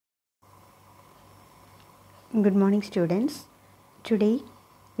Good morning, students. Today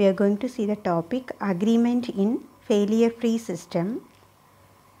we are going to see the topic agreement in failure-free system.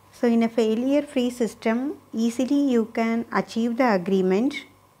 So in a failure-free system, easily you can achieve the agreement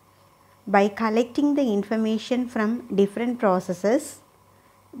by collecting the information from different processes.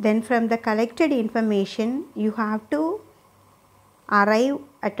 Then from the collected information, you have to arrive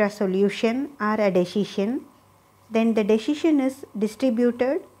at a solution or a decision. Then the decision is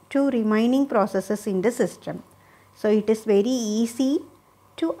distributed to remaining processes in the system. So it is very easy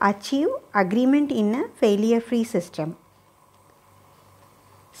to achieve agreement in a failure-free system.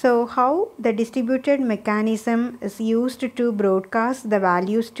 So how the distributed mechanism is used to broadcast the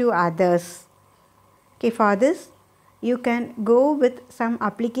values to others. Okay, for this you can go with some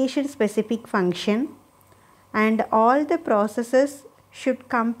application specific function, and all the processes should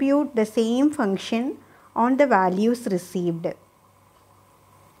compute the same function on the values received.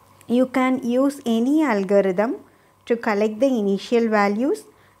 You can use any algorithm to collect the initial values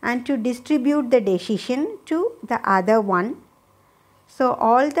and to distribute the decision to the other one. So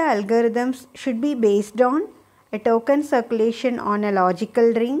all the algorithms should be based on a token circulation on a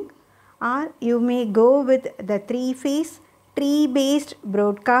logical ring, or you may go with the three-phase tree-based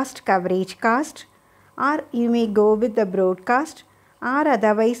broadcast coverage cast, or you may go with the broadcast, or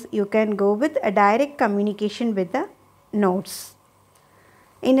otherwise you can go with a direct communication with the nodes.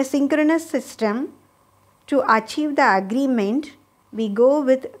 In a synchronous system, to achieve the agreement, we go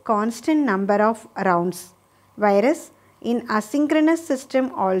with constant number of rounds, whereas in asynchronous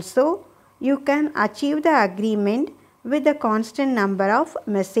system also you can achieve the agreement with a constant number of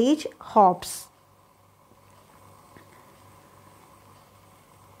message hops.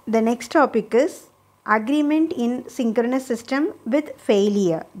 The next topic is agreement in synchronous system with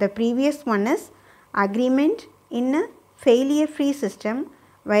failure. The previous one is agreement in a failure-free system,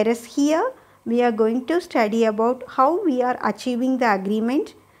 whereas here we are going to study about how we are achieving the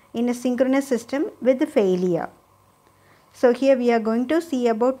agreement in a synchronous system with the failure. So here we are going to see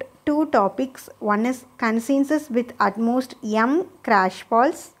about two topics. One is consensus with at most m crash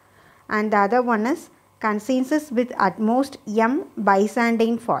faults, and the other one is consensus with at most m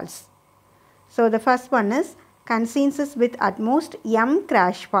Byzantine faults. So the first one is consensus with at most m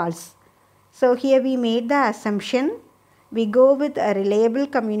crash faults. So here we made the assumption, we go with a reliable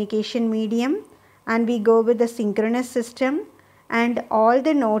communication medium, and we go with a synchronous system, and all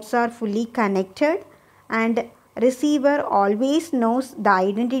the nodes are fully connected, and receiver always knows the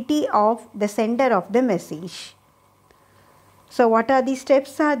identity of the sender of the message. So what are the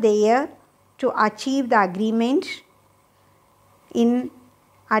steps are there to achieve the agreement in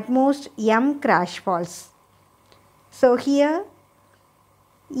at most m crash faults? So here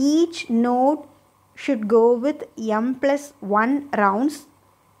each node should go with m plus 1 rounds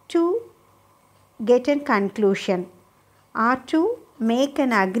to get a conclusion, or to make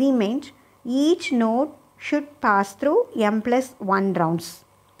an agreement each node should pass through m plus 1 rounds.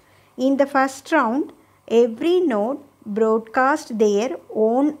 In the first round, every node broadcasts their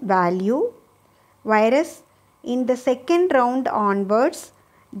own value, whereas in the second round onwards,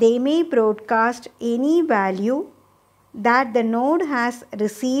 they may broadcast any value that the node has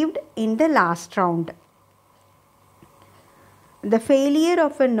received in the last round. The failure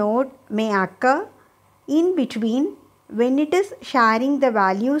of a node may occur in between when it is sharing the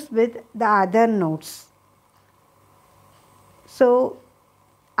values with the other nodes. So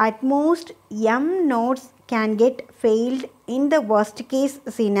at most m nodes can get failed in the worst case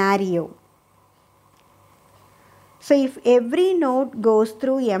scenario. So if every node goes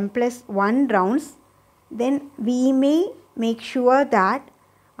through m plus 1 rounds, then we may make sure that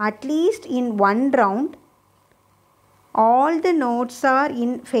at least in one round all the nodes are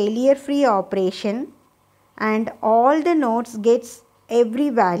in failure free operation and all the nodes gets every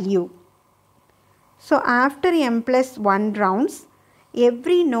value. So after m plus 1 rounds,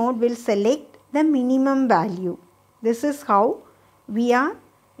 every node will select the minimum value. This is how we are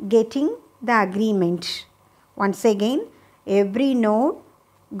getting the agreement. Once again, every node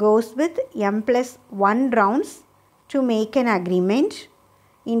goes with m plus 1 rounds to make an agreement.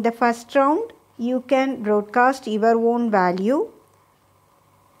 In the first round, you can broadcast your own value.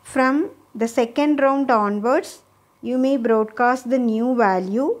 From the second round onwards, you may broadcast the new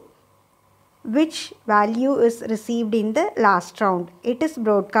value, which value is received in the last round. It is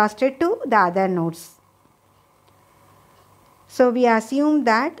broadcasted to the other nodes. So we assume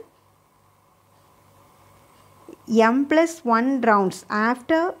that m plus 1 rounds,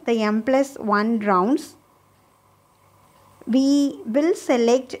 after the m plus 1 rounds, we will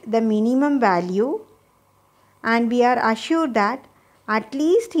select the minimum value, and we are assured that at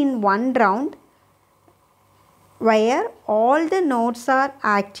least in one round where all the nodes are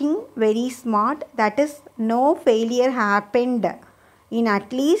acting very smart, that is, no failure happened in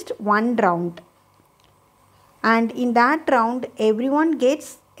at least one round. And in that round, everyone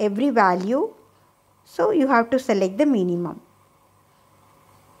gets every value, so you have to select the minimum.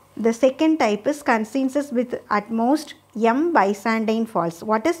 The second type is consensus with at most m Byzantine faults.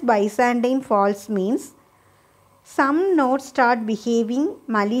 What is Byzantine faults means? Some nodes start behaving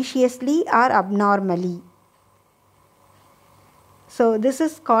maliciously or abnormally. So this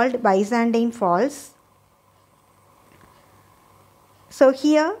is called Byzantine faults. So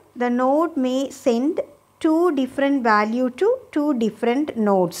here the node may send two different values to two different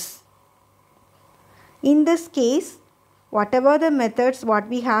nodes. In this case, whatever the methods what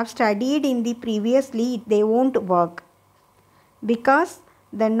we have studied in the previously, they won't work, because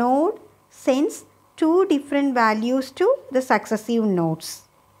the node sends two different values to the successive nodes.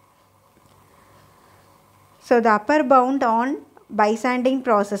 So the upper bound on Byzantine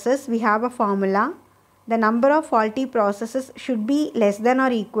processes, we have a formula. The number of faulty processes should be less than or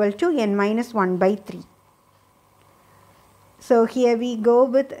equal to n-1/3. So here we go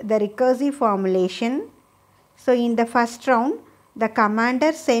with the recursive formulation. So in the first round, the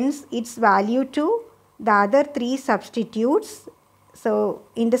commander sends its value to the other three substitutes. So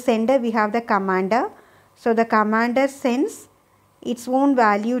in the sender we have the commander. So the commander sends its own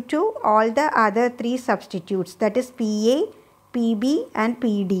value to all the other three substitutes, that is PA, PB and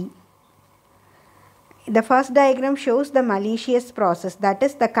PD. The first diagram shows the malicious process, that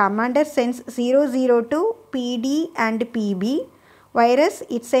is the commander sends 00 to PD and PB, whereas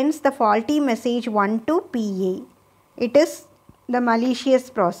it sends the faulty message 1 to PA. It is the malicious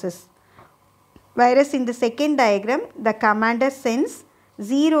process. Whereas in the second diagram, the commander sends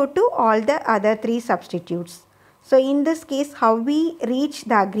 0 to all the other three substitutes. So in this case, how we reach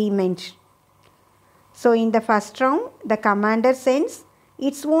the agreement? So in the first round, the commander sends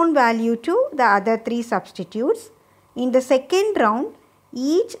its own value to the other three substitutes. In the second round,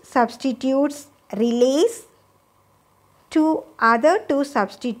 each substitutes relays to other two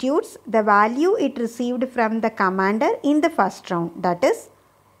substitutes the value it received from the commander in the first round. That is,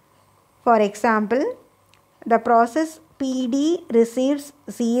 for example, the process PD receives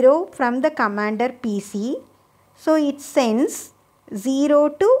 0 from the commander PC. So it sends 0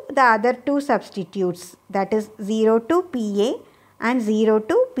 to the other two substitutes, that is 0 to PA and 0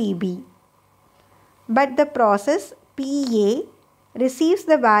 to PB. But the process PA receives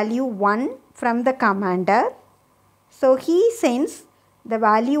the value 1 from the commander. So he sends the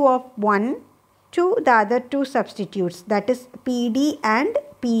value of 1 to the other two substitutes, that is PD and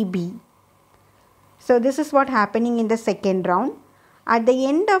PB. So this is what happening in the second round. At the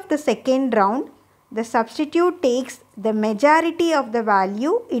end of the second round, the substitute takes the majority of the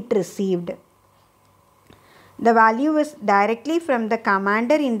value it received. The value is directly from the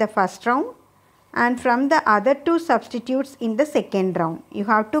commander in the first round and from the other two substitutes in the second round. You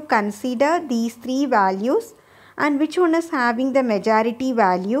have to consider these three values, and which one is having the majority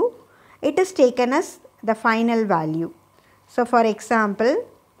value, it is taken as the final value. So for example,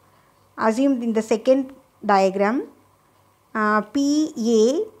 assume in the second diagram,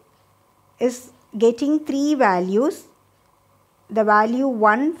 PA is getting three values, the value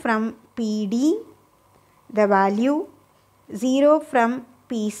 1 from PD, the value 0 from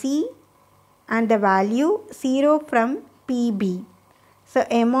PC and the value 0 from PB. So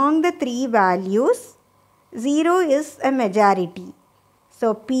among the three values, 0 is a majority.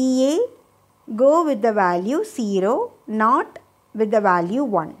 So PA go with the value 0, not with the value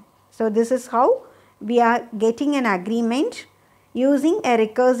 1. So this is how we are getting an agreement using a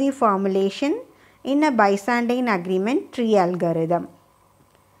recursive formulation in a Byzantine agreement tree algorithm.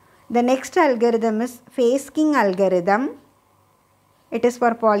 The next algorithm is Fey's-King algorithm. It is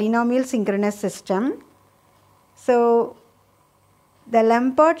for polynomial synchronous system. So the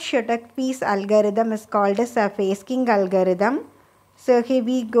Lamport-Chotek-Pease algorithm is called as a Fey's-King algorithm. So here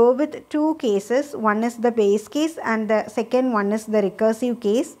we go with two cases. One is the base case and the second one is the recursive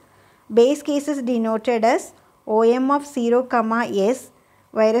case. Base case is denoted as OM of 0, S,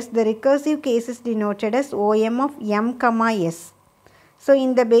 whereas the recursive case is denoted as OM of M, S. So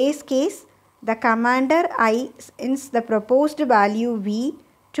in the base case, the commander I sends the proposed value V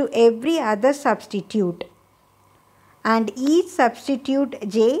to every other substitute, and each substitute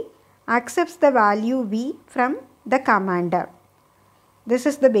J accepts the value V from the commander. This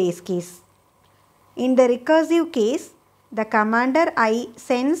is the base case. In the recursive case, the commander I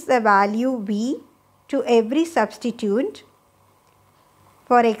sends the value V to every substitute.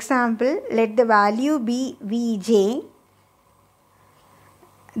 For example, let the value be Vj.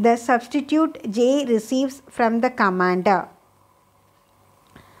 the substitute J receives from the commander.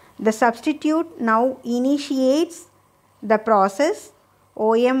 The substitute now initiates the process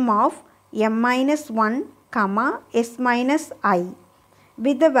OM of m-1, s-I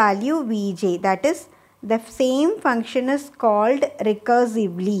with the value Vj, that is, the same function is called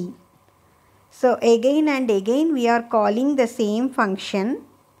recursively. So again and again we are calling the same function.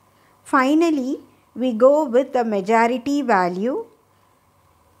 Finally, we go with the majority value.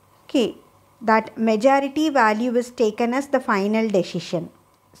 Okay, that majority value is taken as the final decision.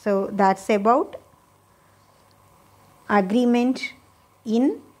 So that's about agreement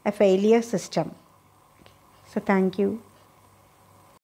in a failure system. So thank you.